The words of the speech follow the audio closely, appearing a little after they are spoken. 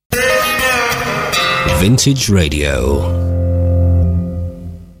Vintage Radio.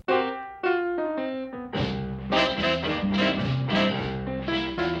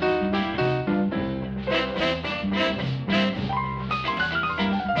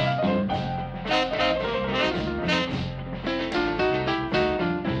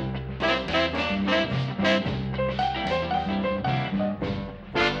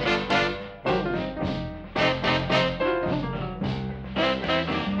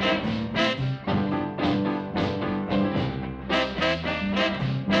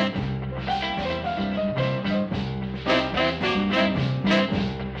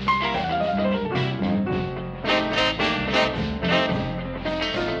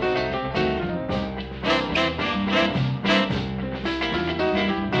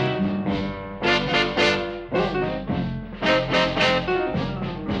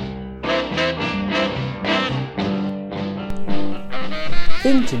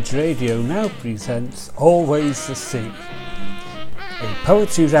 Vintage Radio now presents Always the Sea, a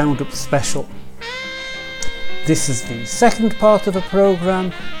Poetry Roundup special. This is the second part of a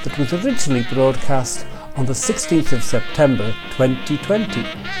programme that was originally broadcast on the 16th of September 2020.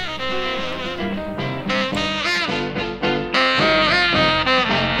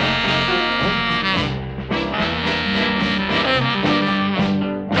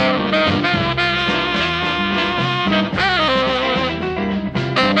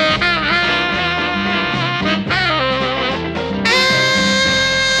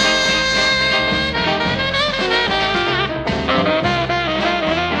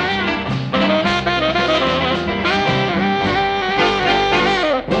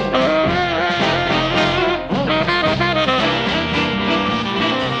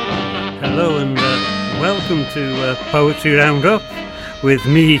 To Poetry Roundup with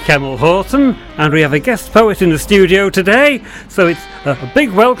me, Kemel Horton, and we have a guest poet in the studio today, so it's a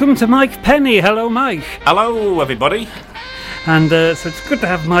big welcome to Mike Penny. Hello, Mike. Hello, everybody. And so it's good to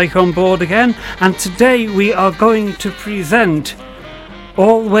have Mike on board again, and today we are going to present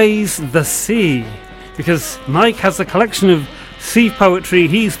Always the Sea, because Mike has a collection of sea poetry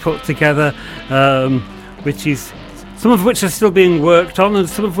he's put together, which is some of which are still being worked on, and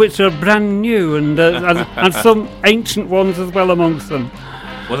some of which are brand new, and some ancient ones as well amongst them.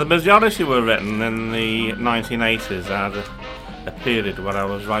 Well, the majority were written in the 1980s. I had a period where I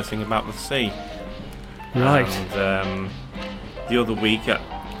was writing about the sea. Right. And the other week,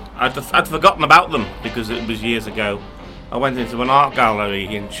 I'd forgotten about them because it was years ago. I went into an art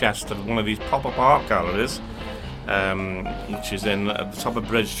gallery in Chester, one of these pop-up art galleries, which is at the top of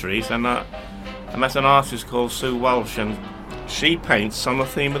Bridge Street, and I met an artist called Sue Walsh, and she paints on the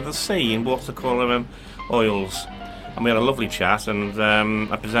theme of the sea in watercolour oils. And we had a lovely chat, and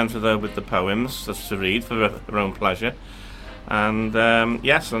I presented her with the poems just to read for her own pleasure. And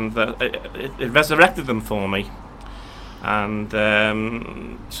it resurrected them for me. And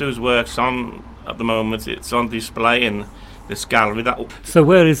Sue's work's on at the moment. It's on display in this gallery. So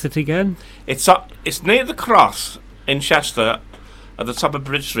where is it again? It's near the Cross in Chester, at the top of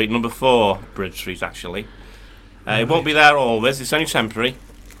Bridge Street, number 4 Bridge Street, actually. It won't be there always, it's only temporary.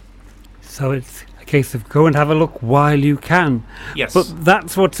 So it's a case of go and have a look while you can. Yes. But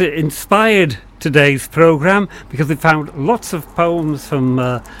that's what inspired today's programme, because we found lots of poems from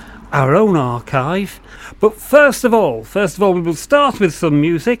our own archive. But first of all, we will start with some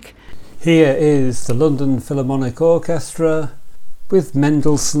music. Here is the London Philharmonic Orchestra with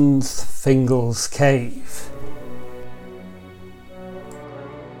Mendelssohn's Fingal's Cave.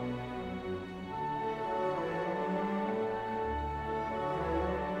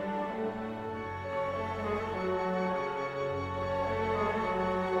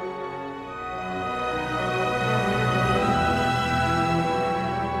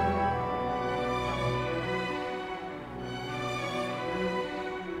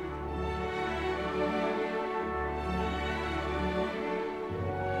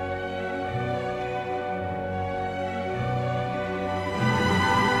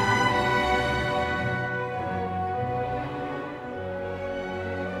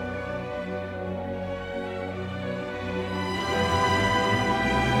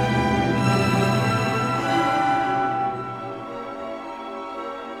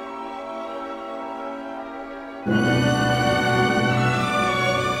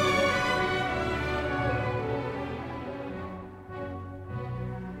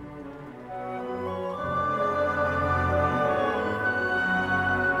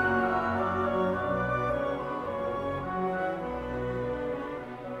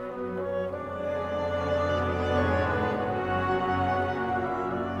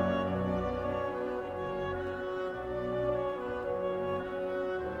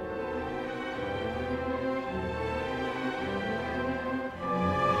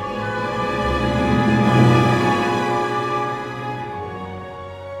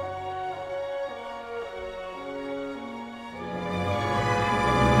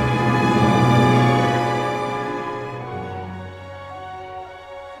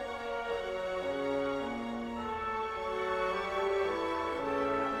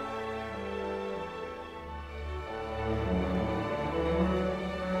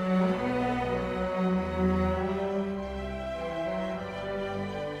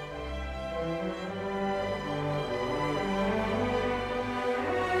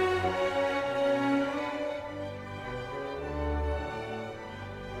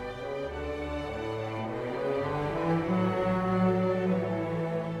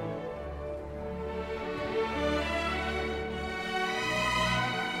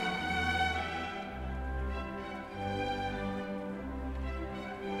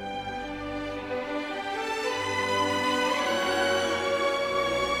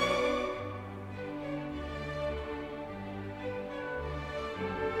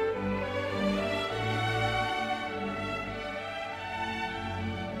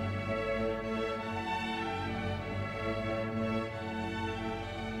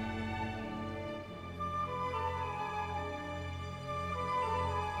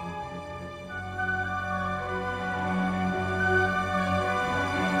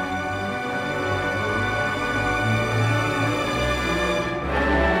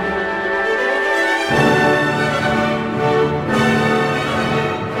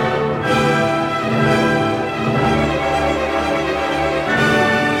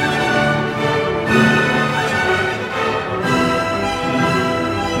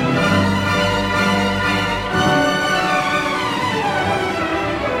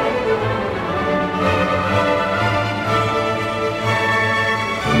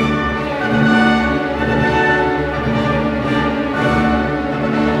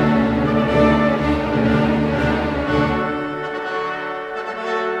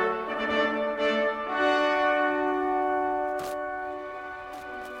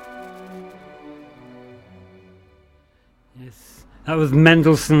 That was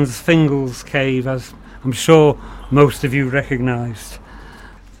Mendelssohn's Fingal's Cave, as I'm sure most of you recognised.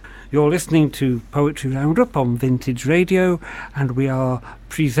 You're listening to Poetry Roundup on Vintage Radio, and we are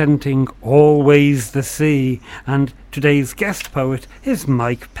presenting Always the Sea, and today's guest poet is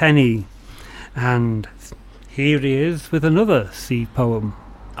Mike Penny. And here he is with another sea poem.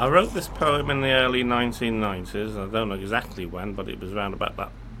 I wrote this poem in the early 1990s. I don't know exactly when, but it was around about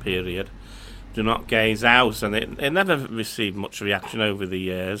that period. Do Not Gaze Out, and it never received much reaction over the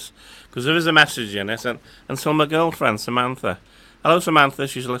years, because there is a message in it, and so my girlfriend, Samantha. Hello, Samantha,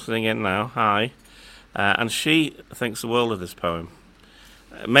 she's listening in now, hi. And she thinks the world of this poem,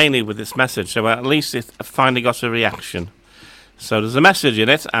 mainly with this message, so at least it finally got a reaction. So there's a message in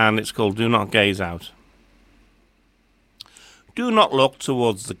it, and it's called Do Not Gaze Out. Do not look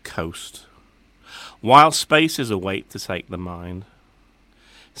towards the coast, while spaces await to take the mind.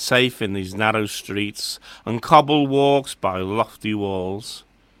 Safe in these narrow streets and cobble walks by lofty walls,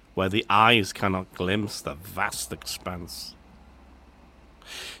 where the eyes cannot glimpse the vast expanse.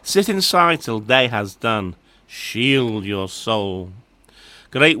 Sit inside till day has done, shield your soul.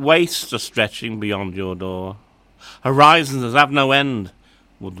 Great wastes are stretching beyond your door. Horizons that have no end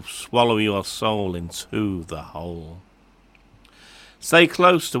would swallow your soul into the whole. Stay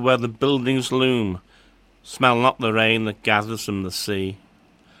close to where the buildings loom, smell not the rain that gathers from the sea.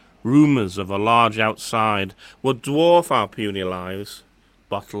 Rumours of a large outside would dwarf our puny lives,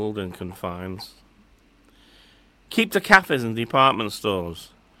 bottled and confined. Keep to cafes and department stores.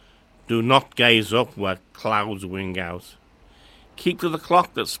 Do not gaze up where clouds wing out. Keep to the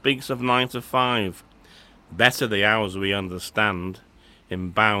clock that speaks of 9 to 5. Better the hours we understand,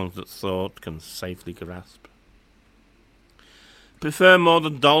 in bounds that thought can safely grasp. Prefer more the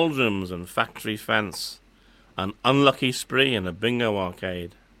doldrums and factory fence, an unlucky spree in a bingo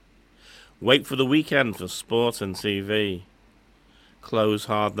arcade. Wait for the weekend for sport and TV. Close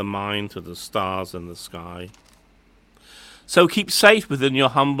hard the mind to the stars and the sky. So keep safe within your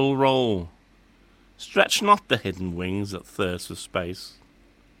humble role. Stretch not the hidden wings that thirst for space.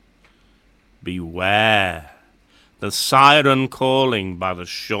 Beware the siren calling by the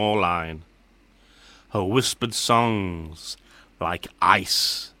shoreline. Her whispered songs, like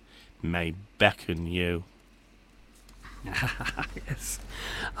ice, may beckon you. Yes,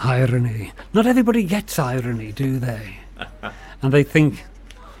 irony. Not everybody gets irony, do they? And they think,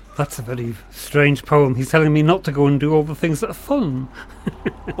 that's a very strange poem. He's telling me not to go and do all the things that are fun.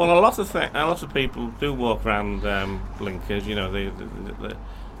 Well, a lot of people do walk around blinkers. You know, they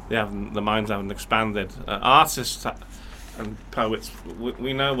haven't, the minds haven't expanded. Artists and poets,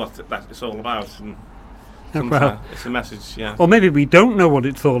 we know what that it's all about. And well, it's a message, yeah. Or maybe we don't know what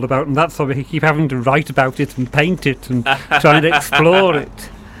it's all about, and that's why we keep having to write about it and paint it and trying to explore it.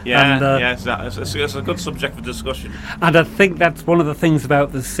 Yeah, and, it's a good subject for discussion. And I think that's one of the things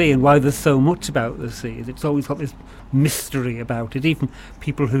about the sea, and why there's so much about the sea. Is it's always got this mystery about it. Even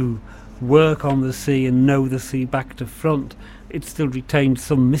people who work on the sea and know the sea back to front, it still retains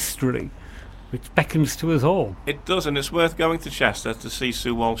some mystery, which beckons to us all. It does, and it's worth going to Chester to see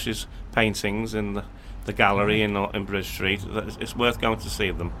Sue Walsh's paintings in the gallery in Bridge Street. It's worth going to see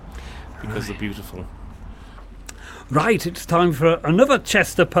them because they're beautiful. Right, it's time for another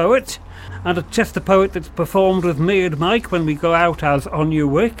Chester poet, and a Chester poet that's performed with me and Mike when we go out as On Your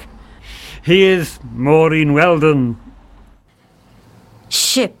Wick. He is Maureen Weldon.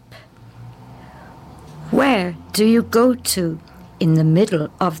 Ship. Where do you go to in the middle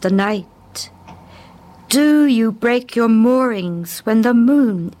of the night? Do you break your moorings when the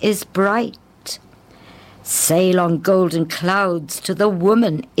moon is bright? Sail on golden clouds to the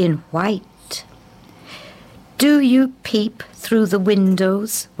woman in white? Do you peep through the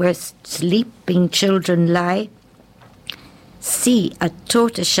windows where sleeping children lie? See a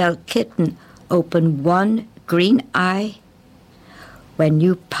tortoiseshell kitten open one green eye? When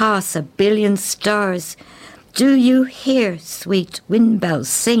you pass a billion stars, do you hear sweet wind bells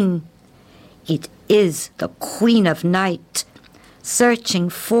sing? It is the Queen of Night, searching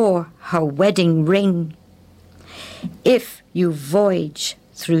for her wedding ring. If you voyage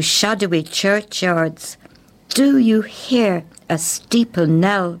through shadowy churchyards, do you hear a steeple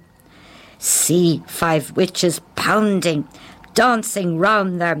knell? See 5 witches pounding, dancing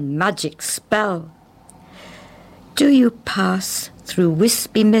round their magic spell. Do you pass through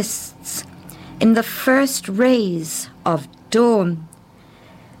wispy mists in the first rays of dawn?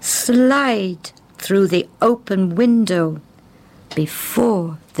 Slide through the open window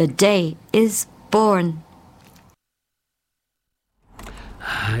before the day is born.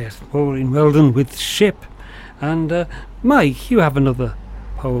 Yes, Maureen Weldon with Ship. And Mike, you have another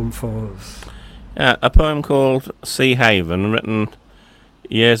poem for us. A poem called Sea Haven, written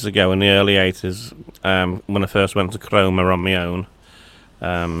years ago in the early 80s, when I first went to Cromer on my own.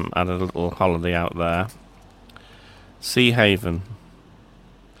 Had a little holiday out there. Sea Haven.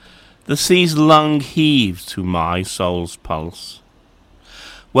 The sea's long heave to my soul's pulse,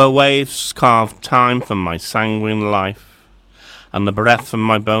 where waves carve time from my sanguine life, and the breath from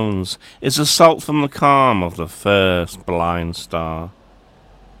my bones is the salt from the calm of the first blind star.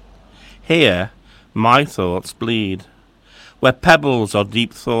 Here my thoughts bleed, where pebbles are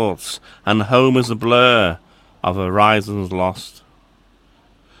deep thoughts, and home is a blur of horizons lost.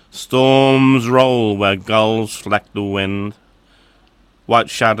 Storms roll where gulls fleck the wind, white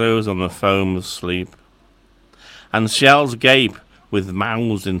shadows on the foam sleep, and shells gape with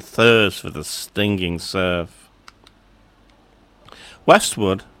mouths in thirst for the stinging surf.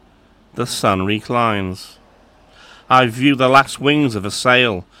 Westward the sun reclines. I view the last wings of a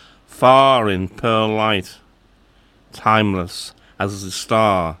sail, far in pearl light, timeless as the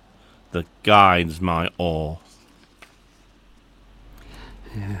star that guides my oar.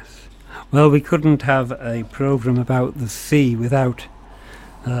 Yes. Well, we couldn't have a programme about the sea without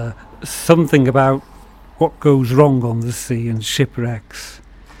something about what goes wrong on the sea and shipwrecks.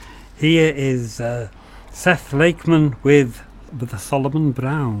 Here is Seth Lakeman with the Solomon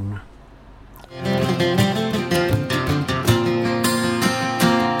Brown.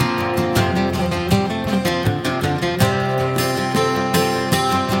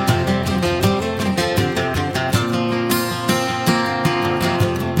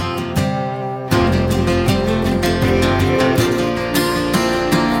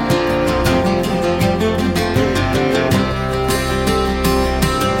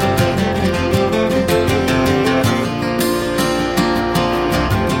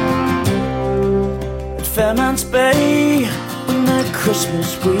 Fairmount's Bay on that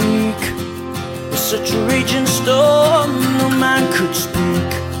Christmas week was such a raging storm no man could speak.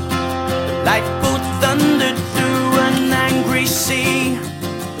 The lifeboat thundered through an angry sea.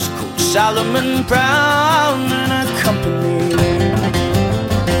 It was called Solomon Brown and a company.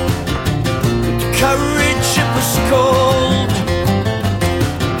 The courage it was called.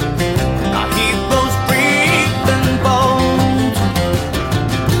 Our heroes brave and bold.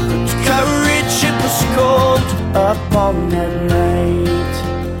 The courage it was called up on that night.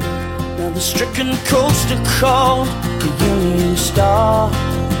 Now the stricken coast are called the Union Star. A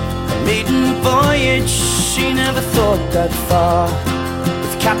maiden voyage, she never thought that far.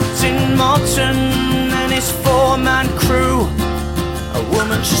 With Captain Morton and his four-man crew, a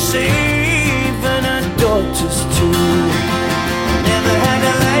woman she saved and her daughters too. Never had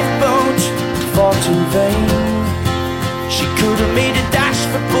a lifeboat, fought in vain. She could have made a dash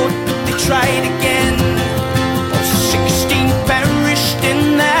for boat, but they tried again. 16 perished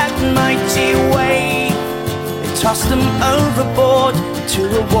in that mighty wave. They tossed them overboard to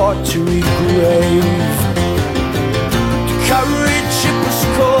a watery grave. The courage it was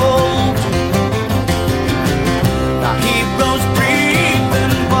called. Our heroes brave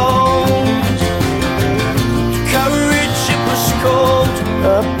and bold. The courage it was called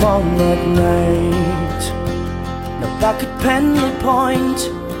upon that night. Now back at Penley Point,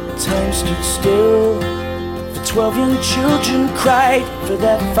 time stood still. 12 young children cried for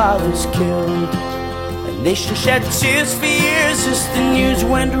their fathers killed. A nation shed tears for years as the news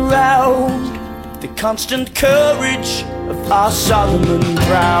went round. The constant courage of our Solomon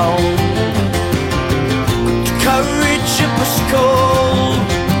Brown. The courage it was called.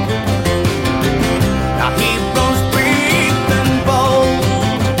 Our heroes brave and bold.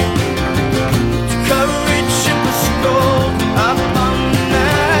 The courage it was called up on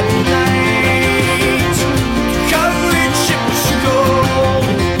that night.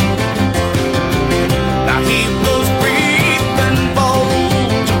 Our heroes brave and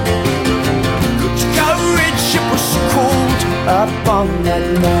bold. Good courage it was called up on that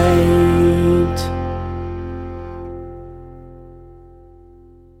night.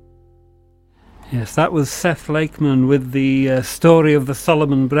 Yes, that was Seth Lakeman with the story of the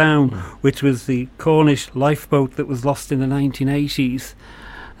Solomon Brown, which was the Cornish lifeboat that was lost in the 1980s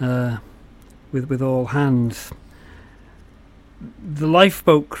with all hands. The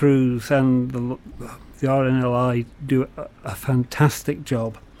lifeboat crews and the RNLI do a fantastic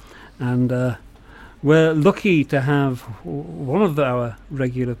job, and we're lucky to have one of our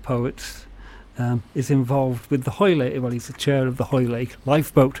regular poets is involved with the Hoylake. Well, he's the chair of the Hoylake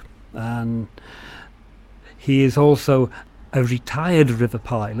Lifeboat, and he is also a retired river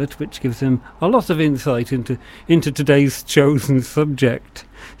pilot, which gives him a lot of insight into today's chosen subject.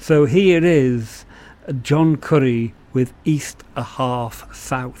 So here is John Curry with East a Half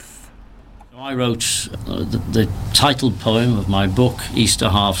South. I wrote the title poem of my book, Easter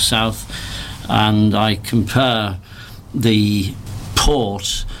Half South, and I compare the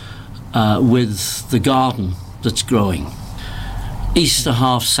port with the garden that's growing. Easter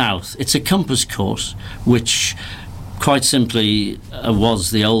Half South, it's a compass course, which quite simply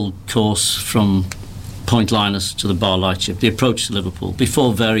was the old course from Point Linus to the Bar Lightship, the approach to Liverpool,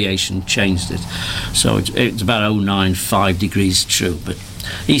 before variation changed it. So it's about 095 degrees true, but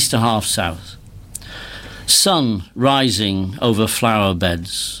Easter Half South. Sun rising over flower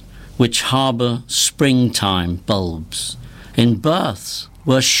beds, which harbour springtime bulbs, in berths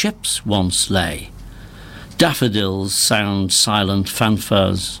where ships once lay. Daffodils sound silent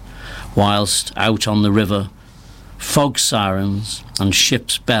fanfares, whilst out on the river, fog sirens and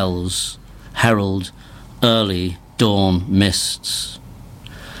ships' bells herald early dawn mists.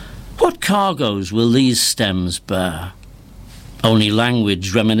 What cargoes will these stems bear? Only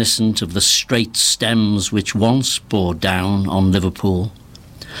language reminiscent of the straight stems which once bore down on Liverpool.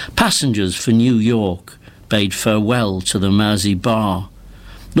 Passengers for New York bade farewell to the Mersey bar,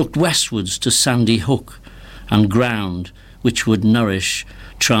 looked westwards to Sandy Hook and ground which would nourish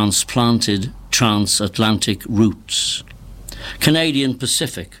transplanted transatlantic roots. Canadian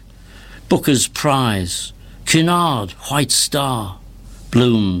Pacific, Booker's Prize, Cunard White Star,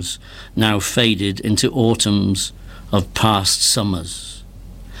 blooms now faded into autumns of past summers.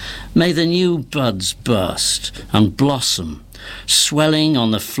 May the new buds burst and blossom, swelling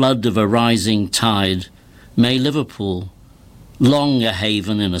on the flood of a rising tide. May Liverpool, long a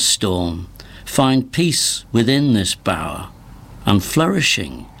haven in a storm, find peace within this bower, and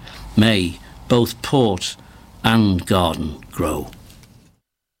flourishing may both port and garden grow.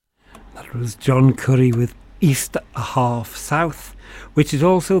 That was John Curry with Easter Half South, which is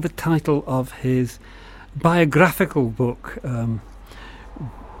also the title of his biographical book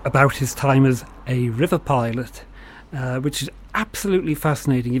about his time as a river pilot, which is absolutely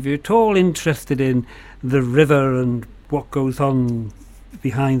fascinating. If you're at all interested in the river and what goes on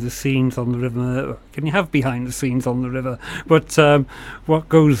behind the scenes on the river, can you have behind the scenes on the river, but what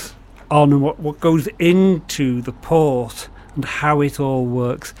goes on and what goes into the port and how it all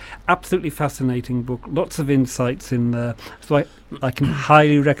works. Absolutely fascinating book, lots of insights in there, so I can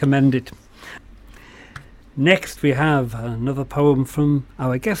highly recommend it. Next we have another poem from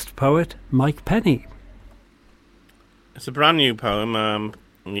our guest poet, Mike Penny. It's a brand new poem.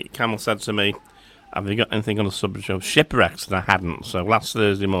 Camel said to me, have you got anything on the subject of shipwrecks? And I hadn't. So last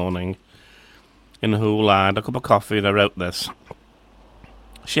Thursday morning in Hull, I had a cup of coffee and I wrote this.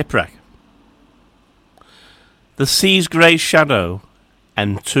 Shipwreck. The sea's grey shadow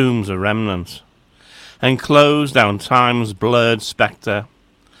entombs a remnant, enclosed down time's blurred spectre.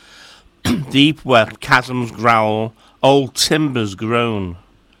 Deep where chasms growl, old timbers groan,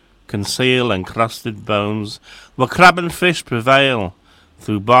 conceal encrusted bones, where crab and fish prevail,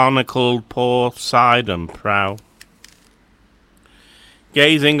 through barnacled port, side and prow.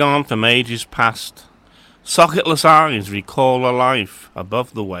 Gazing on from ages past, socketless eyes recall a life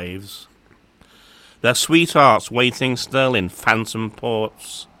above the waves, their sweethearts waiting still in phantom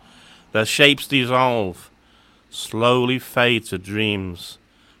ports, their shapes dissolve, slowly fade to dreams,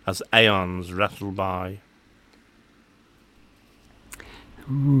 as aeons rattle by.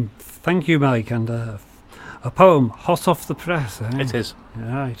 Thank you, Mike, and a poem hot off the press. It is.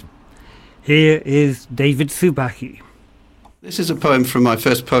 Right. Here is David Subaki. This is a poem from my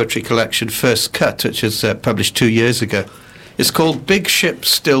first poetry collection, First Cut, which was published 2 years ago. It's called Big Ships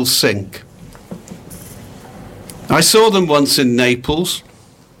Still Sink. I saw them once in Naples,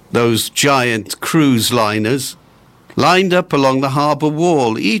 those giant cruise liners, lined up along the harbour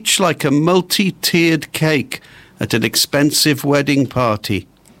wall, each like a multi-tiered cake at an expensive wedding party.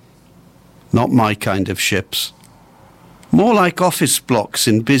 Not my kind of ships. More like office blocks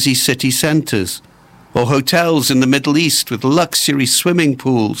in busy city centres, or hotels in the Middle East with luxury swimming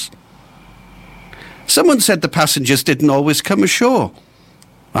pools. Someone said the passengers didn't always come ashore.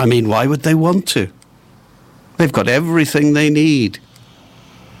 I mean, why would they want to? They've got everything they need.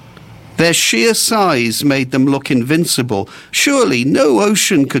 Their sheer size made them look invincible. Surely no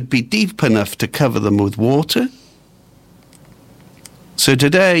ocean could be deep enough to cover them with water. So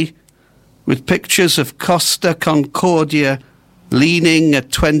today, with pictures of Costa Concordia leaning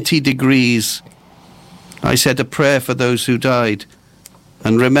at 20 degrees, I said a prayer for those who died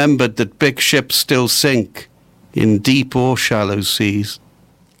and remembered that big ships still sink in deep or shallow seas.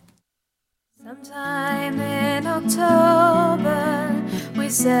 Sometime in October, we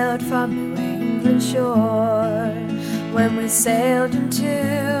sailed from New England shore. When we sailed into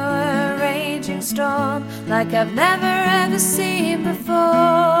a raging storm like I've never ever seen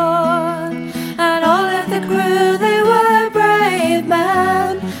before.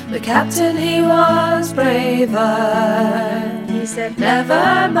 captain, he was braver. He said,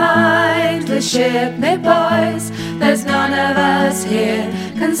 never mind the ship, me boys, there's none of us here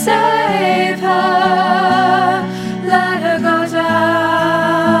can save her. Let her go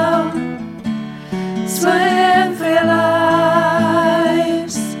down, swim for your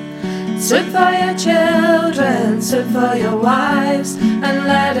lives, swim for your children, swim for your wives, and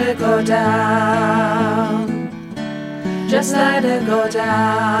let her go down. Just let her go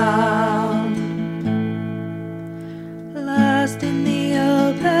down. Lost in the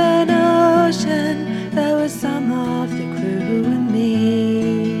open ocean, there was some of the crew and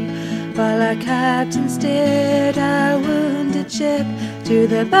me, while our captain steered our wounded ship to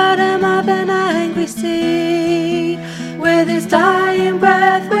the bottom of an angry sea. With his dying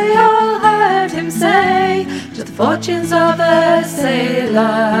breath we all heard him say, to the fortunes of a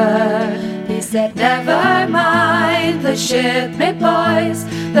sailor, he said, never mind the ship, me boys,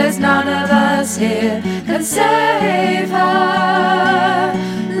 there's none of us here can save her.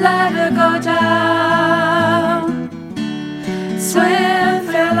 Let her go down, swim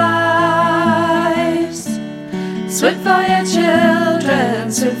for your lives, swim for your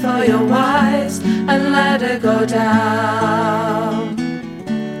children, swim for your wives, and let her go down.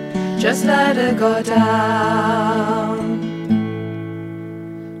 Just let her go down.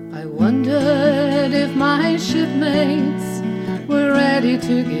 I wondered if my shipmates were ready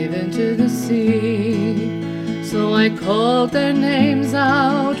to give into the sea, so I called their names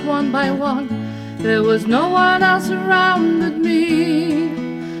out one by one. There was no one else around but me.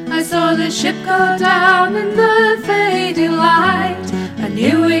 I saw the ship go down in the fading light. I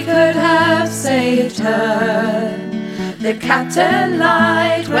knew we could have saved her. The captain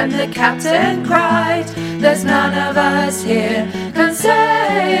lied when the captain cried, there's none of us here can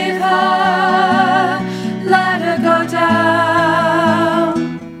save her. Let her go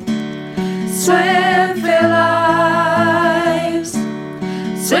down, swim for your lives,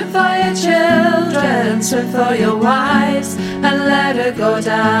 swim for your children, swim for your wives, and let her go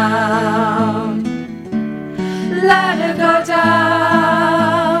down. Let her go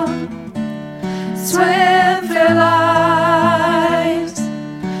down, swim for your lives,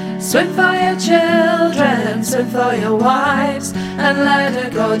 swim for your children, swim for your wives, and let her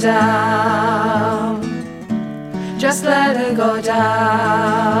go down. Just let her go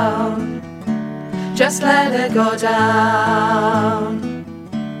down. Just let her go down.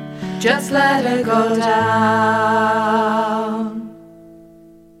 Just let her go down.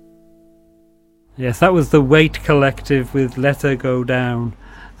 Yes, that was the Weight Collective with Let Her Go Down.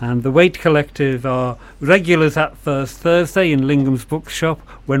 And the Weight Collective are regulars at First Thursday in Lingham's Bookshop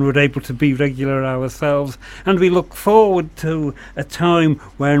when we're able to be regular ourselves. And we look forward to a time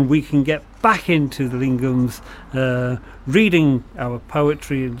when we can get back into the Lingham's, reading our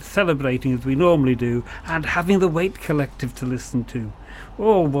poetry and celebrating as we normally do, and having the Weight Collective to listen to.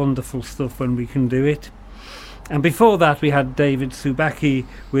 All wonderful stuff when we can do it. And before that we had David Subaki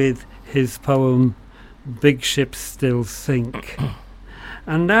with his poem Big Ships Still Sink.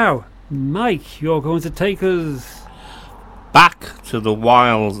 And now, Mike, you're going to take us back to the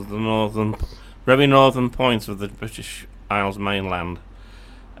wilds of the very northern points of the British Isles mainland,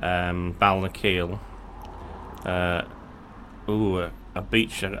 Balnakeil. A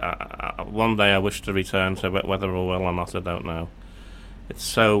beach. One day I wish to return to, whether or well or not, I don't know. It's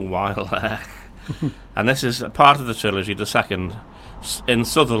so wild there. And this is part of the trilogy, the second. In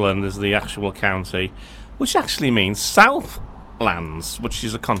Sutherland is the actual county, which actually means Southlands, which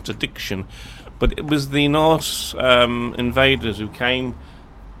is a contradiction. But it was the Norse invaders who came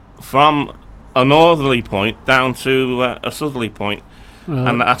from a northerly point down to a southerly point,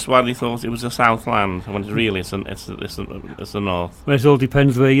 and that's why they thought it was a Southland, when really it's the north. Well, it all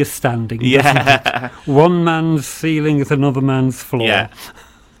depends where you're standing. Yeah. One man's ceiling is another man's floor. Yeah.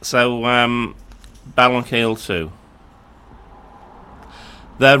 So, Balnakeil 2.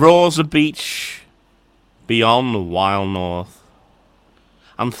 There roars a beach beyond the wild north,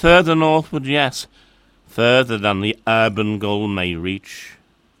 and further northward, yes, further than the urban goal may reach.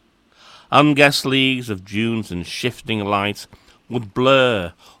 Unguessed leagues of dunes and shifting light would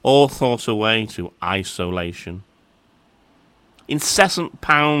blur all thought away to isolation. Incessant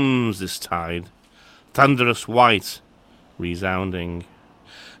pounds this tide, thunderous white, resounding.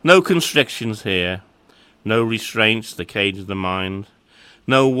 No constrictions here, no restraints to cage the mind,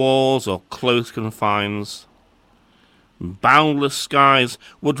 no walls or close confines. Boundless skies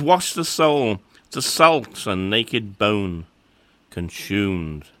would wash the soul to salt and naked bone,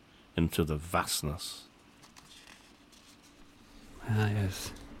 consumed into the vastness. Ah,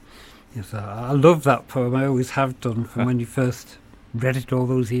 yes. Yes, I love that poem. I always have done from when you first Read it all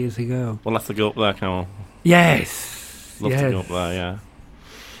those years ago. We'll have to go up there, Carol. Yes. Love yes. to go up there, yeah.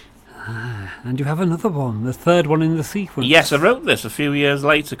 And you have another one, the third one in the sequence. Yes, I wrote this a few years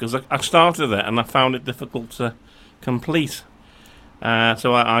later because I started it and I found it difficult to complete.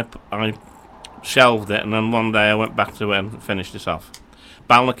 So I shelved it, and then one day I went back to it and finished it off.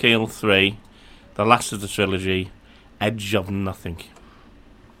 Balnakeil 3, the last of the trilogy, Edge of Nothing.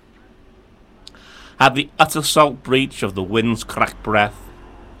 At the utter salt breach of the wind's cracked breath,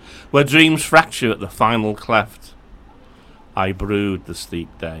 where dreams fracture at the final cleft, I brood the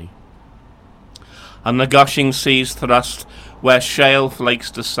steep day. And the gushing sea's thrust, where shale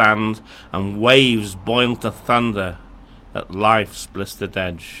flakes to sand, and waves boil to thunder at life's blistered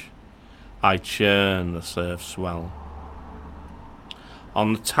edge, I churn the surf swell.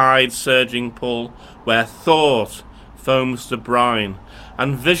 On the tide's surging pull, where thought foams to brine,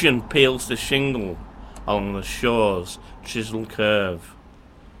 and vision peels to shingle along the shore's chisel curve,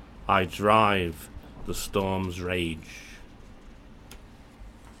 I drive the storm's rage.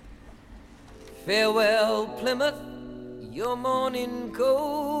 Farewell, Plymouth, your morning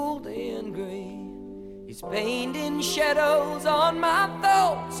cold and grey is painting shadows on my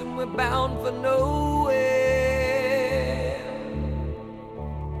thoughts, and we're bound for nowhere.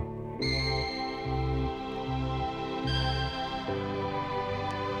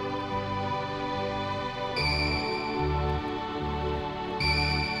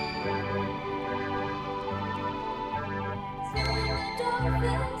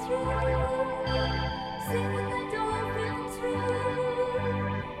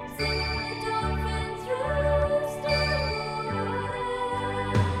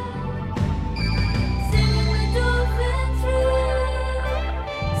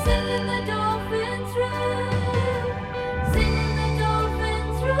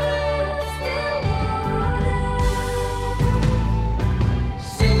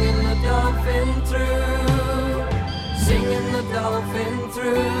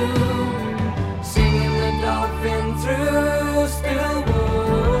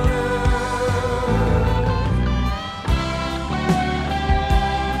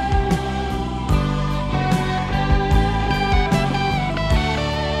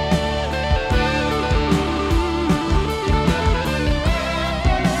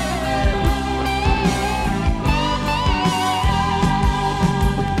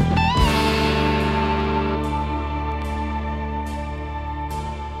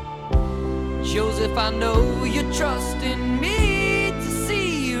 Joseph, I know you trust in me to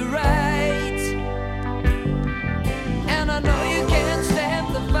see you right, and I know you can't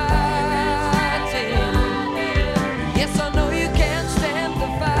stand the fighting. Yes, I know you can't stand the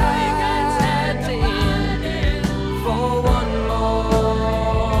fighting for one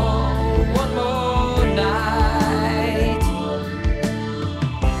more night.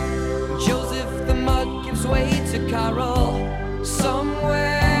 Joseph, the mud gives way to Carol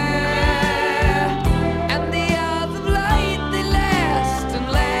somewhere.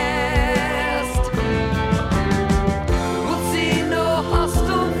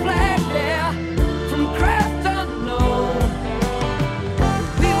 Singing the dolphin through still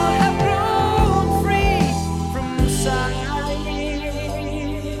waters. Singing the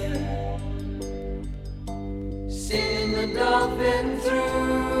dolphin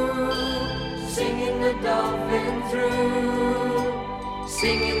through. Singing the dolphin through.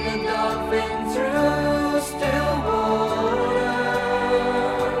 Singing the dolphin through still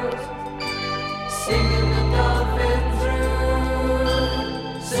waters. Singing the dolphin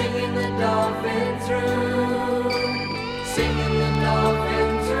through. Singing the dolphin through. Singing the dolphin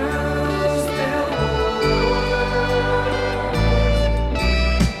through.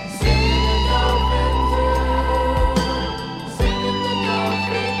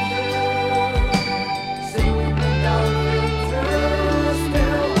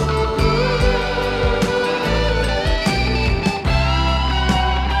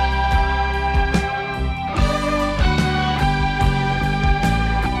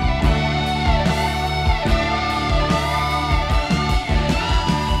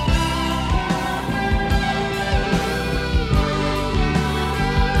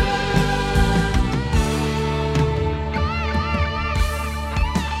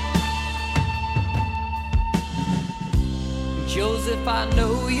 Joseph, I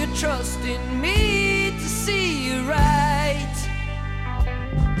know you trust in me to see you right,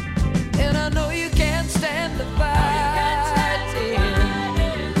 and I know you can't stand the fighting.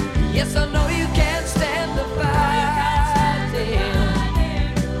 Yes, I know you can't stand the fighting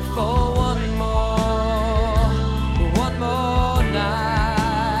for one more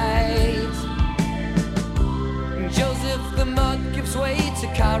night. Joseph, the mud gives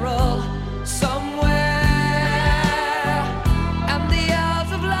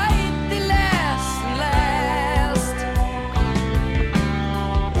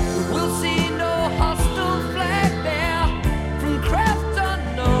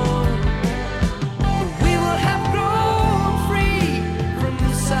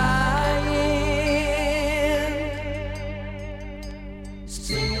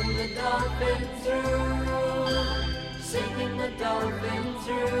dolphin through, singing the dolphin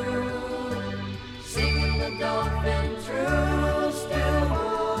through, singing the dolphin through still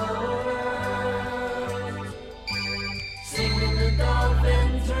waters, singing the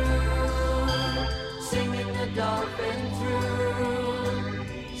dolphin through, singing the dolphin through,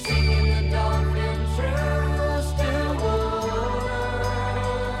 singing the dolphin through still waters,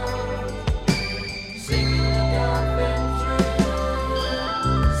 singing the dolphin through,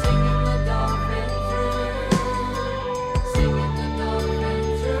 singing the dolphin through, singing the dolphin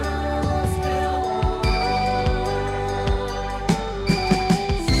through still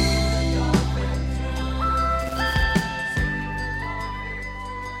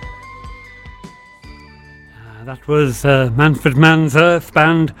That was Manfred Mann's Earth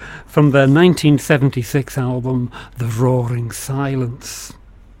Band from their 1976 album The Roaring Silence.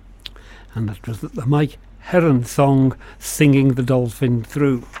 And that was the Mike Heron song Singing the Dolphin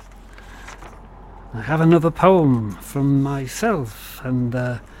Through. I have another poem from myself, and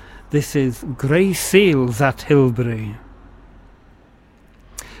this is Grey Seals at Hilbury.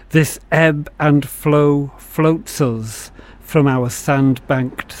 This ebb and flow floats us from our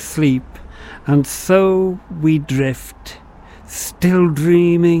sand-banked sleep, and so we drift, still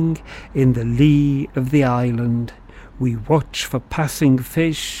dreaming in the lee of the island. We watch for passing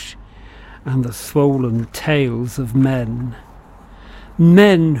fish and the swollen tails of men.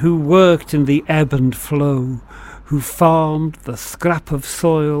 Men who worked in the ebb and flow, who farmed the scrap of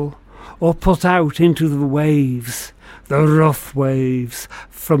soil, or put out into the waves, the rough waves,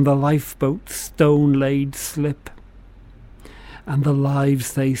 from the lifeboat's stone-laid slip. And the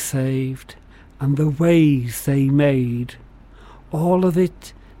lives they saved, and the ways they made, all of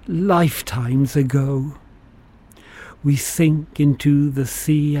it lifetimes ago. We sink into the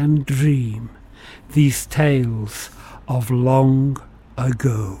sea and dream these tales of long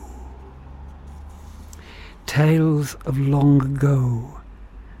ago. Tales of long ago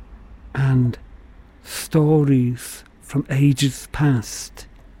and stories from ages past.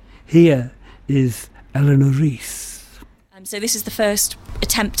 Here is Eleanor Rees. So this is the first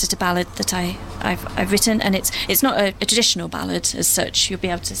attempt at a ballad that I've written, and it's not a traditional ballad as such, you'll be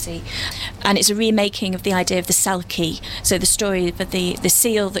able to see. And it's a remaking of the idea of the Selkie, so the story of the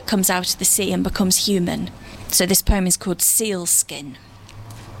seal that comes out of the sea and becomes human. So this poem is called Sealskin.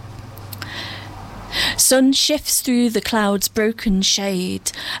 Sun shifts through the cloud's broken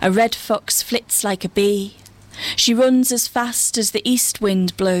shade, a red fox flits like a bee. She runs as fast as the east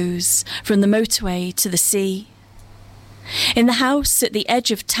wind blows from the motorway to the sea. In the house at the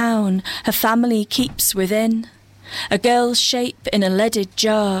edge of town, her family keeps within a girl's shape in a leaded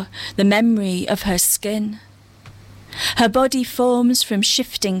jar, the memory of her skin. Her body forms from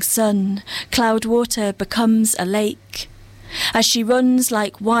shifting sun, cloud water becomes a lake. As she runs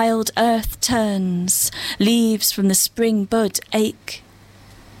like wild earth turns, leaves from the spring bud ache.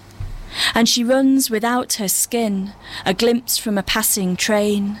 And she runs without her skin, a glimpse from a passing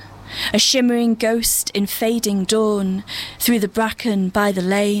train. A shimmering ghost in fading dawn, through the bracken by the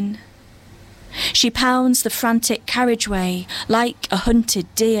lane. She pounds the frantic carriageway like a hunted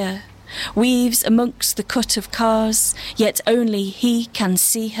deer, weaves amongst the cut of cars, yet only he can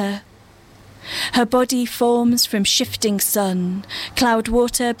see her. Her body forms from shifting sun, cloud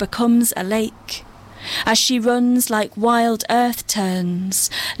water becomes a lake. As she runs like wild earth turns,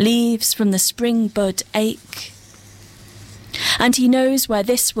 leaves from the spring bud ache. And he knows where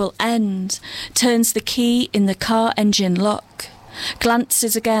this will end, turns the key in the car engine lock,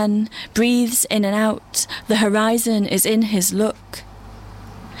 glances again, breathes in and out, the horizon is in his look.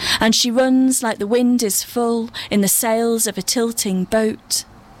 And she runs like the wind is full in the sails of a tilting boat,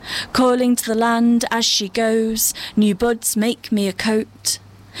 calling to the land as she goes, new buds make me a coat.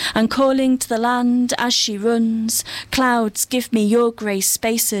 And calling to the land as she runs, clouds give me your grey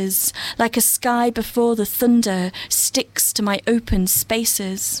spaces, like a sky before the thunder sticks to my open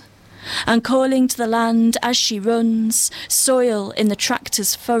spaces. And calling to the land as she runs, soil in the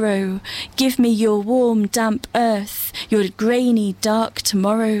tractor's furrow, give me your warm damp earth, your grainy dark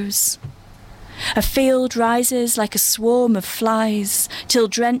tomorrows. A field rises like a swarm of flies, till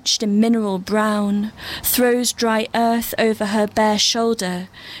drenched in mineral brown, throws dry earth over her bare shoulder,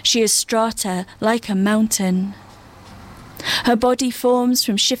 she is strata like a mountain. Her body forms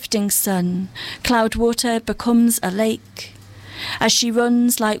from shifting sun, cloud water becomes a lake. As she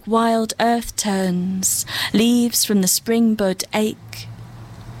runs like wild earth turns, leaves from the spring bud ache.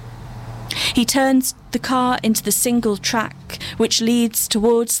 He turns the car into the single track which leads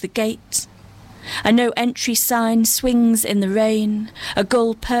towards the gate. A no entry sign swings in the rain, a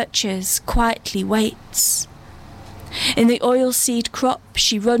gull perches, quietly waits. In the oilseed crop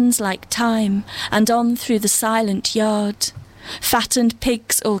she runs like time, and on through the silent yard. Fattened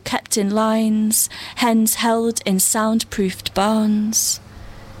pigs all kept in lines, hens held in soundproofed barns.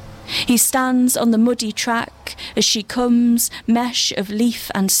 He stands on the muddy track as she comes, mesh of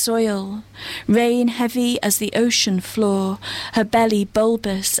leaf and soil, rain heavy as the ocean floor, her belly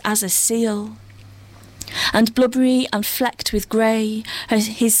bulbous as a seal. And blubbery and flecked with grey,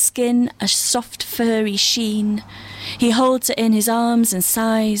 his skin a soft furry sheen. He holds it in his arms and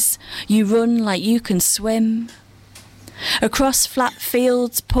sighs, you run like you can swim. Across flat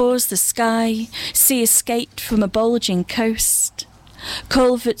fields pours the sky, sea escaped from a bulging coast.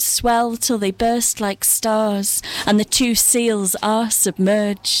 Culverts swell till they burst like stars, and the two seals are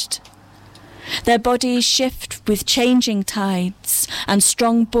submerged. Their bodies shift with changing tides, and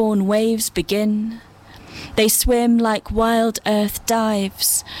strong-born waves begin. They swim like wild earth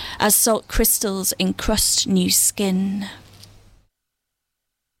dives, as salt crystals encrust new skin.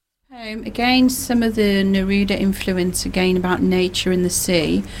 Again, some of the Neruda influence again about nature and the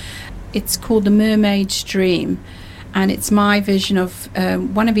sea. It's called The Mermaid's Dream, and it's my vision of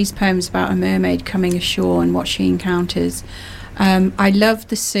one of his poems about a mermaid coming ashore and what she encounters. I love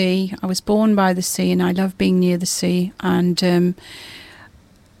the sea. I was born by the sea, and I love being near the sea. And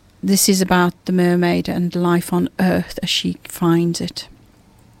this is about the mermaid and life on earth as she finds it.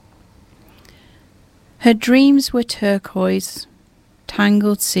 Her dreams were turquoise,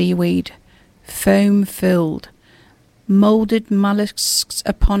 tangled seaweed, foam-filled, moulded mollusks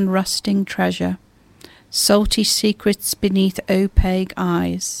upon rusting treasure, salty secrets beneath opaque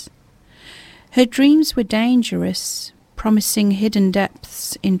eyes. Her dreams were dangerous, promising hidden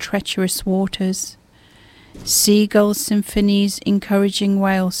depths in treacherous waters, seagull symphonies encouraging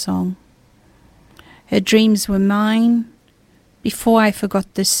whale song. Her dreams were mine before I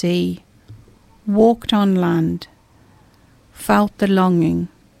forgot the sea, walked on land, felt the longing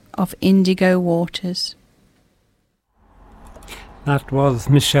of indigo waters. That was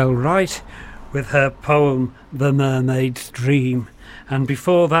Michelle Wright with her poem The Mermaid's Dream, and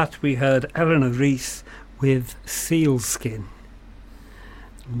before that we heard Eleanor Reese with Sealskin.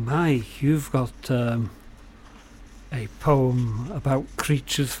 Mike, you've got a poem about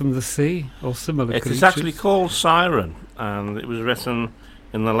creatures from the sea, or similar creatures. It's actually called Siren, and it was written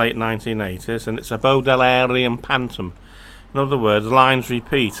in the late 1980s, and it's a Baudelairian pantom. In other words, lines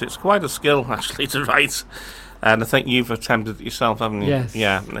repeat. It's quite a skill, actually, to write. And I think you've attempted it yourself, haven't you? Yes.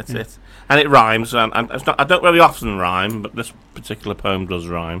 Yeah, that's it. And it rhymes. And it's not, I don't very often rhyme, but this particular poem does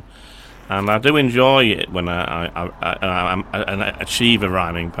rhyme. And I do enjoy it when I achieve a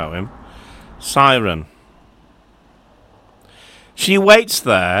rhyming poem. Siren. She waits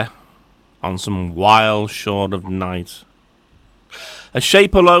there on some wild shore of night, a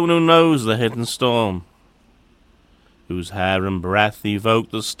shape alone who knows the hidden storm, whose hair and breath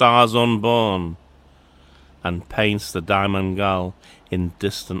evoke the stars unborn, and paints the diamond gull in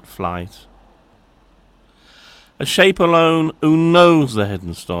distant flight. A shape alone who knows the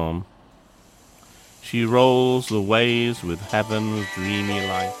hidden storm, she rolls the waves with heaven's dreamy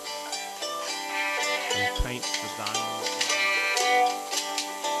light, and paints the diamond gull.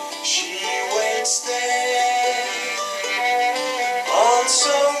 She waits there on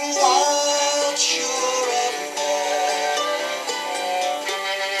some wild shore of night,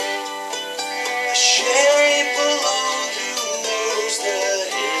 a shape alone who knows the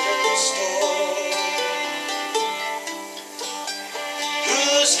hidden storm,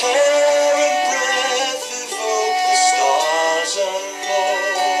 whose hair and breath evoke the stars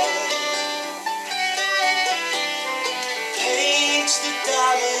unborn, paints the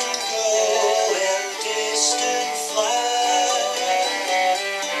diamond glow in distant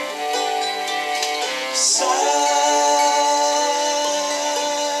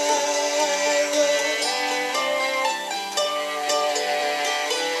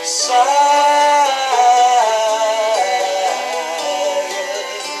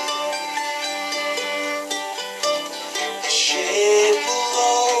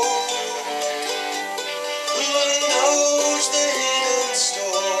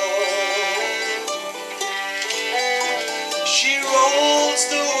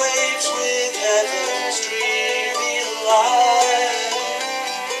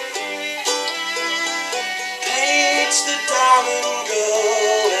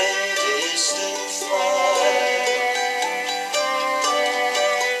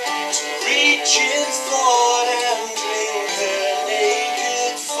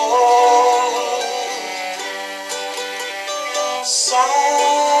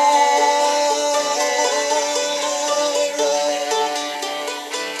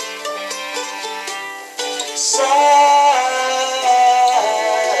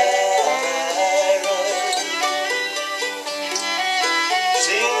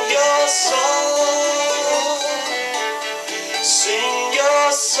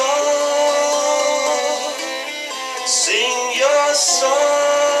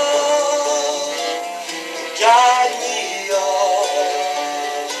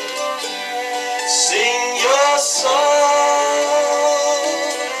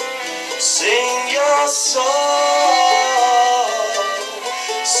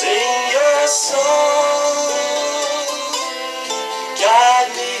Sing your song, guide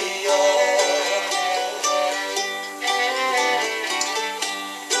me on.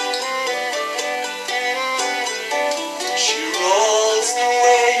 She rolls the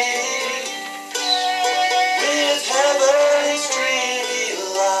wave with heaven's dreamy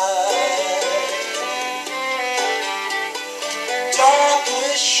light.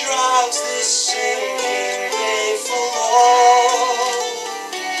 Darkness shrouds this sinking grateful hall.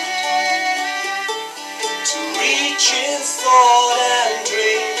 To reach in thought and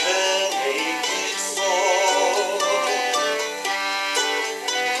drink her naked fall.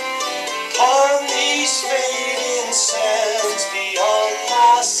 Upon these fading sands beyond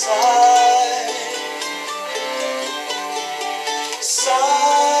my sight.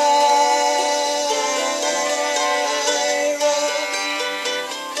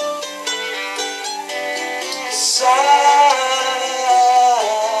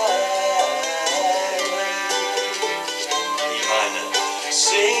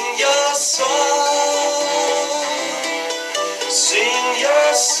 Sing your song, sing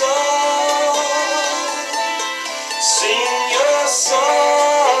your song, sing your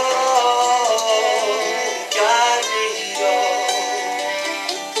song, guide me on.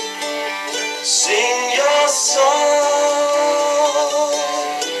 Sing your song,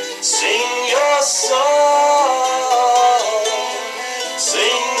 sing your song,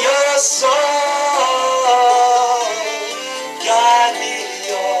 sing your song, guide me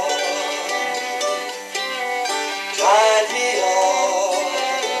on, guide me on,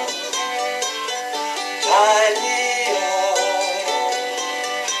 guide me on,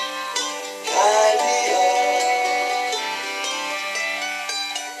 guide me on.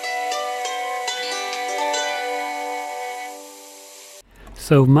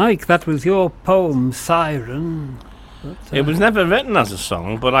 So, Mike, that was your poem, Siren. But, It was never written as a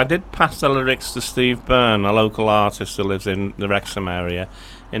song, but I did pass the lyrics to Steve Byrne, a local artist who lives in the Wrexham area,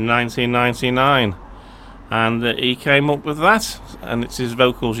 in 1999. And he came up with that, and it's his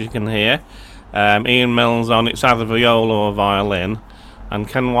vocals you can hear. Ian Mills on it's either viola or violin, and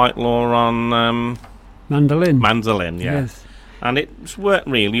Ken Whitelaw on mandolin. mandolin, yeah. Yes. And it's worked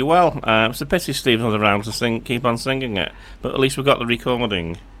really well. It's a pity Steve's not around to keep on singing it, but at least we got the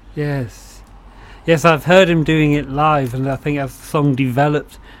recording. Yes. Yes, I've heard him doing it live, and I think as the song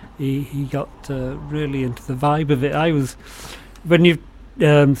developed, he got really into the vibe of it. When you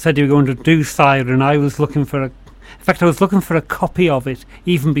said you were going to do Siren, I was looking for a copy of it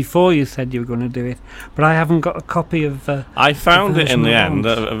even before you said you were going to do it, but I haven't got a copy of. I found it in the version end.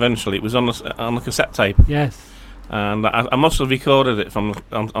 I want. Eventually, it was on a cassette tape, Yes. and I must have recorded it from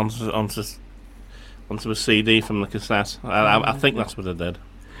onto a CD from the cassette. I think that's what I did.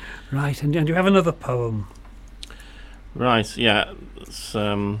 Right, and you have another poem. Right, yeah. It's,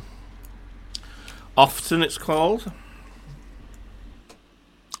 Often it's called.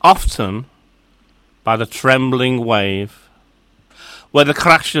 Often, by the trembling wave, where the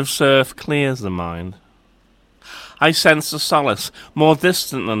crash of surf clears the mind, I sense a solace more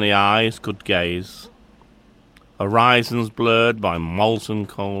distant than the eyes could gaze. Horizons blurred by molten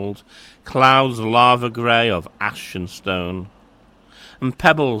cold, clouds lava grey of ash and stone, and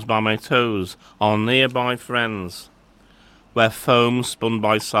pebbles by my toes on nearby friends, where foam spun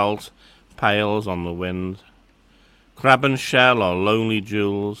by salt pales on the wind. Crab and shell are lonely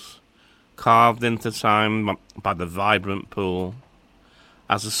jewels, carved into time by the vibrant pool,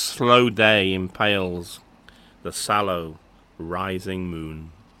 as a slow day impales the sallow rising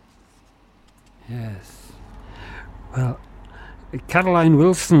moon. Yes. Well, Caroline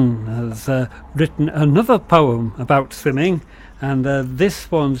Wilson has written another poem about swimming, and this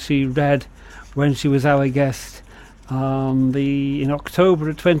one she read when she was our guest in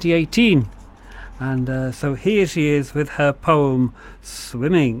October of 2018. And so here she is with her poem,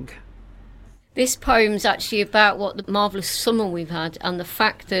 Swimming. This poem's actually about what the marvellous summer we've had and the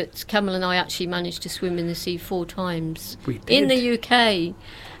fact that Camille and I actually managed to swim in the sea 4 times in the UK.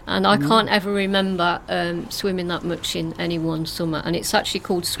 And I can't ever remember swimming that much in any one summer. And it's actually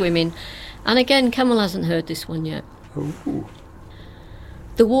called Swimming. And again, Camille hasn't heard this one yet. Ooh.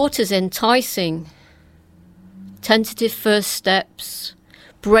 The water's enticing. Tentative first steps.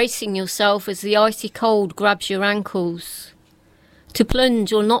 Bracing yourself as the icy cold grabs your ankles. To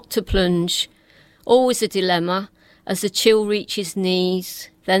plunge or not to plunge. Always a dilemma as the chill reaches knees,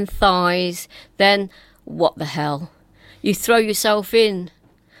 then thighs, then what the hell. You throw yourself in.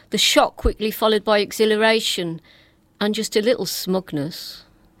 The shock quickly followed by exhilaration and just a little smugness.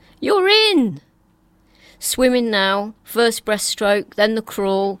 You're in! Swimming now, first breaststroke, then the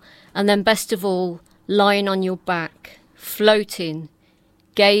crawl, and then best of all, lying on your back, floating,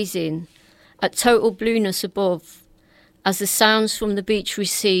 gazing at total blueness above as the sounds from the beach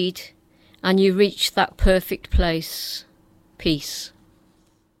recede and you reach that perfect place. Peace.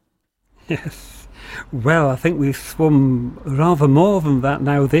 Yes. Well, I think we've swum rather more than that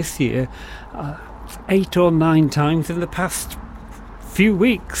now this year. 8 or 9 times in the past few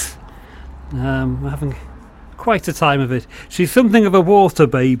weeks. We're having quite a time of it. She's something of a water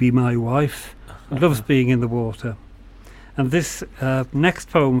baby, my wife. Loves being in the water. And this next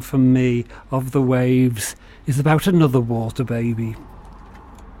poem from me, Of the Waves, is about another water baby.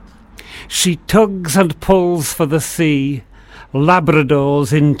 She tugs and pulls for the sea,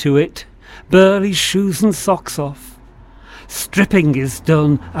 Labradors into it, burly shoes and socks off. Stripping is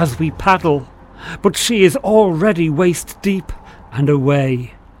done as we paddle, but she is already waist deep and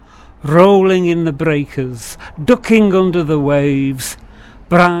away, rolling in the breakers, ducking under the waves,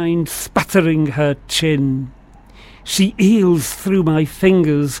 brine spattering her chin. She eels through my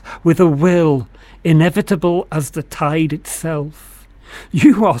fingers with a will inevitable as the tide itself.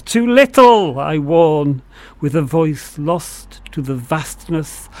 You are too little, I warn, with a voice lost to the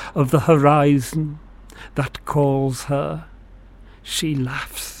vastness of the horizon that calls her. She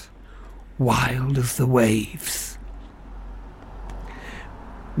laughs, wild as the waves.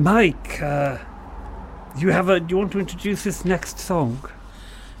 Mike, you want to introduce this next song?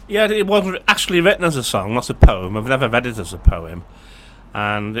 Yeah, it wasn't actually written as a song, not a poem. I've never read it as a poem.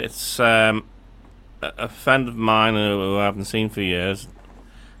 And it's a friend of mine who I haven't seen for years,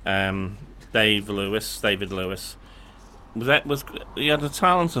 David Lewis, he had the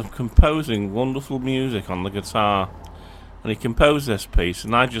talent of composing wonderful music on the guitar. And he composed this piece,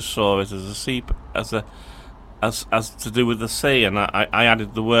 and I just saw it as as to do with the sea, and I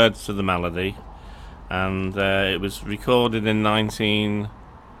added the words to the melody, and it was recorded in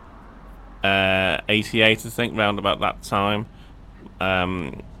 1988, I think, round about that time.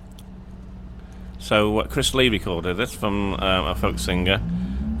 So Chris Lee recorded it from a folk singer,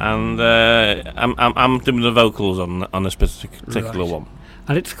 and I'm doing the vocals on this particular one.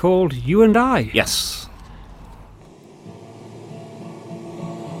 And it's called You and I. Yes.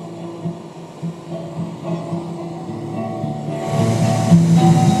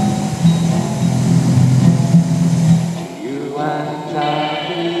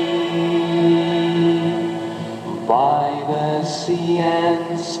 Sea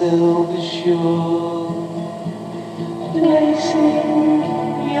and silver shore, placing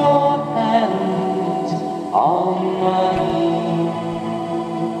your hand on mine.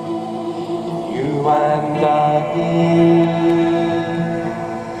 You and I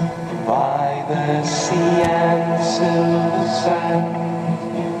by the sea and silver sand,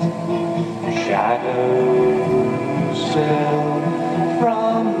 shadows still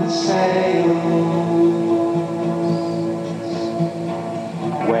from the sail.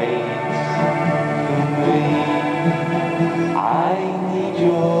 Wait for me, I need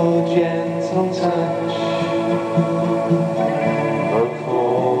your gentle touch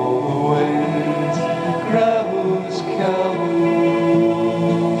before the wind grows cold.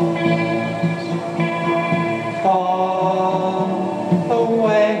 Far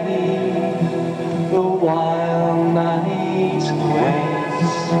away, the wild night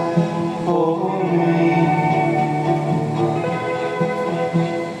waits for me.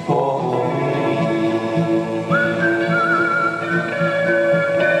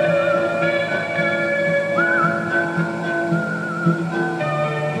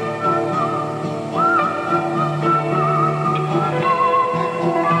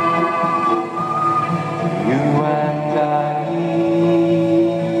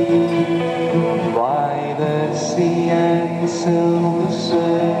 Silver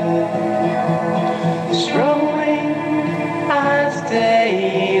surf, strolling as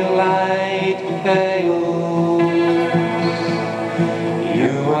daylight fails.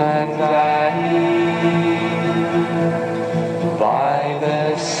 You and I by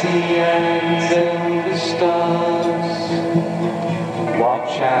the sea and in the stars,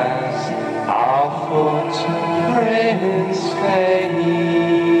 watch as our footprints fade.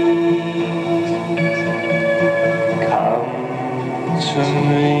 To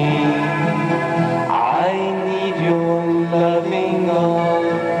me, I need your loving arm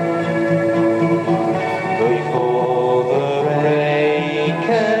before the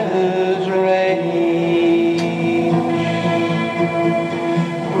breakers rage.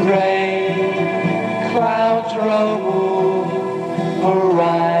 Rain clouds roll,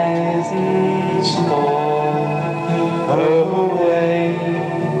 horizons fall away.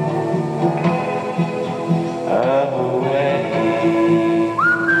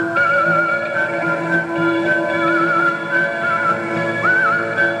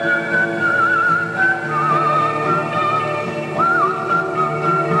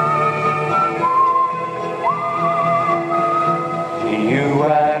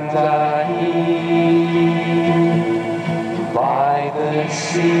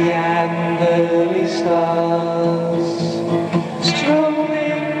 sea and early stars,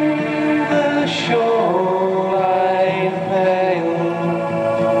 strolling the shoreline pale.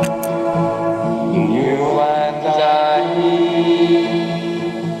 You and I,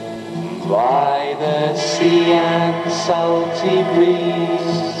 by the sea and salty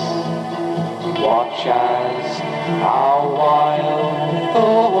breeze, watch as our wild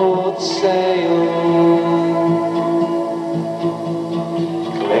thoughts sail.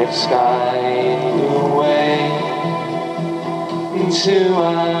 Cliff sky away into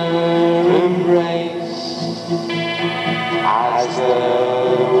our embrace as the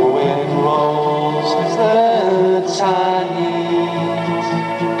wind rolls the tide.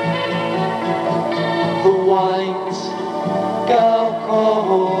 The white gull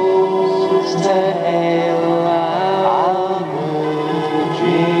calls to hail our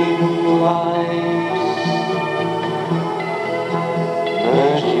merging lives,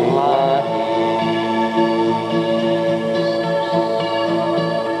 merging lives.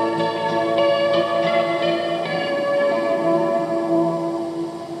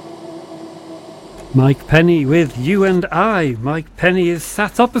 Mike Penny with You and I. Mike Penny is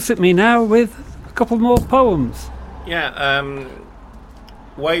sat opposite me now with a couple more poems. Yeah,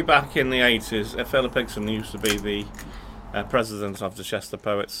 way back in the 80s, Philip Hickson used to be the president of the Chester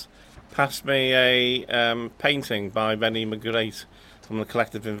Poets, passed me a painting by Benny Magritte from the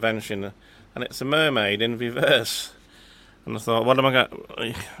Collective Invention, and it's a mermaid in reverse. And I thought, am I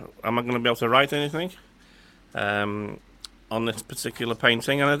going to be able to write anything on this particular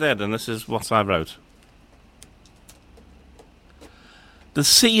painting? And I did, and this is what I wrote. The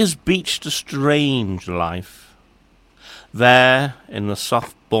sea has beached a strange life, there in the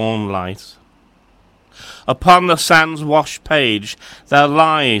soft-born light. Upon the sand's washed page there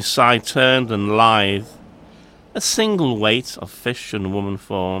lies, side-turned and lithe, a single weight of fish and woman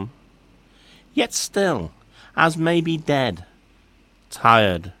form, yet still, as may be dead,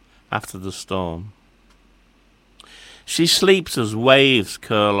 tired after the storm. She sleeps as waves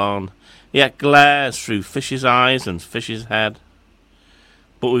curl on, yet glares through fish's eyes and fish's head,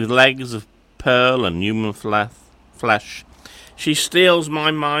 but with legs of pearl and human flesh, she steals my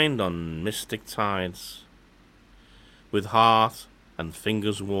mind on mystic tides. With heart and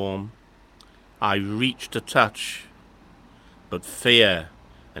fingers warm, I reach to touch, but fear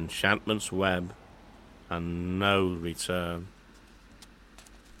enchantment's web, and no return.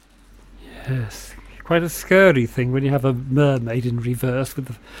 Yes, quite a scary thing when you have a mermaid in reverse with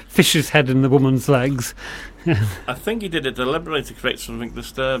the fish's head and the woman's legs. I think he did it deliberately to create something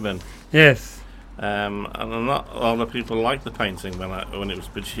disturbing. Yes. And not a lot of people liked the painting when it was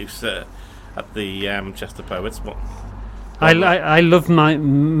produced at the Chester Poets. But I love my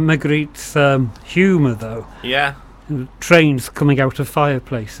Magritte's humour, though. Yeah. Trains coming out of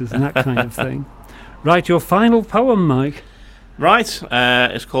fireplaces and that kind of thing. Right, your final poem, Mike. Right,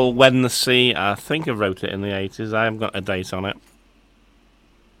 it's called When the Sea. I think I wrote it in the 80s. I haven't got a date on it.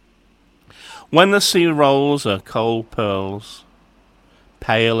 When the sea rolls her cold pearls,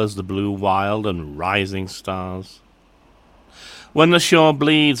 pale as the blue wild and rising stars. When the shore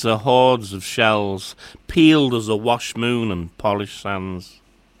bleeds her hordes of shells, peeled as the washed moon and polished sands.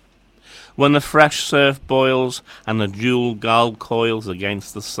 When the fresh surf boils and the jewel gull coils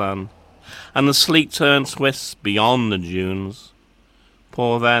against the sun, and the sleek turn twists beyond the dunes,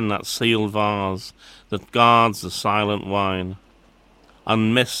 pour then that sealed vase that guards the silent wine,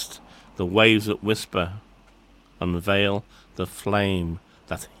 unmist the waves that whisper, unveil the flame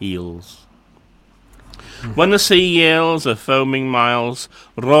that heals. When the sea yields her foaming miles,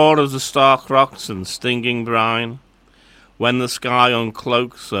 roar as the stark rocks and stinging brine, when the sky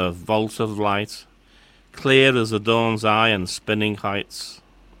uncloaks her vault of light, clear as the dawn's eye and spinning heights,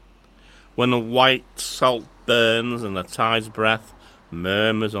 when the white salt burns and the tide's breath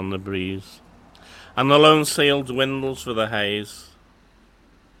murmurs on the breeze, and the lone sail dwindles for the haze,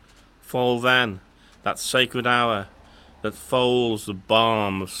 fall then that sacred hour that folds the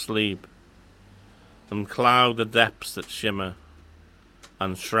balm of sleep, and cloud the depths that shimmer,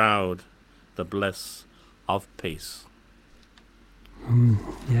 and shroud the bliss of peace.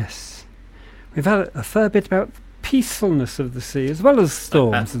 Yes. We've had a fair bit about peacefulness of the sea, as well as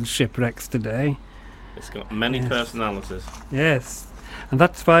storms and shipwrecks today. It's got many personalities. Yes. And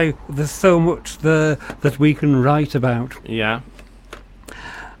that's why there's so much there that we can write about. Yeah.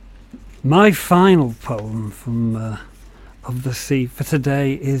 My final poem from of the sea for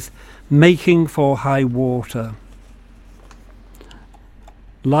today is Making for High Water.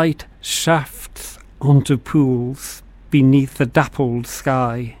 Light shafts onto pools beneath the dappled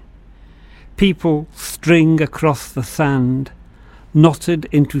sky. People string across the sand, Knotted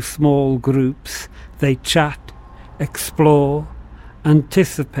into small groups, they chat, explore,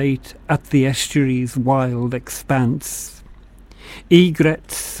 anticipate at the estuary's wild expanse.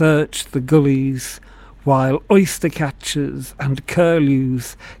 Egrets search the gullies, while oyster catchers and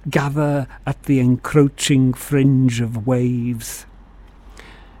curlews gather at the encroaching fringe of waves.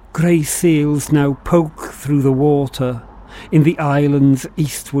 Grey seals now poke through the water in the island's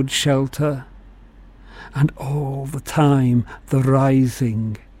eastward shelter, and all the time the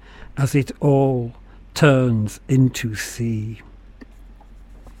rising as it all turns into sea.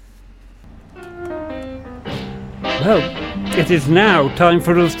 Well, it is now time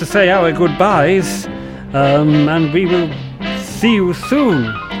for us to say our goodbyes, and we will see you soon.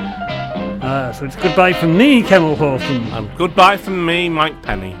 So it's goodbye from me, Kemmel Hawthorne. And goodbye from me, Mike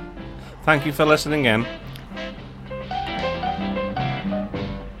Penny. Thank you for listening in.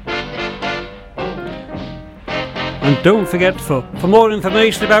 And don't forget, for more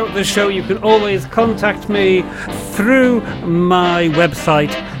information about the show, you can always contact me through my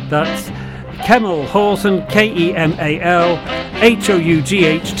website. That's Kemmel Hawthorne,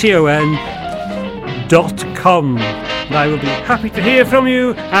 KEMALHOUGHTON.com. And I will be happy to hear from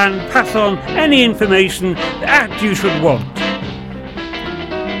you and pass on any information that you should want.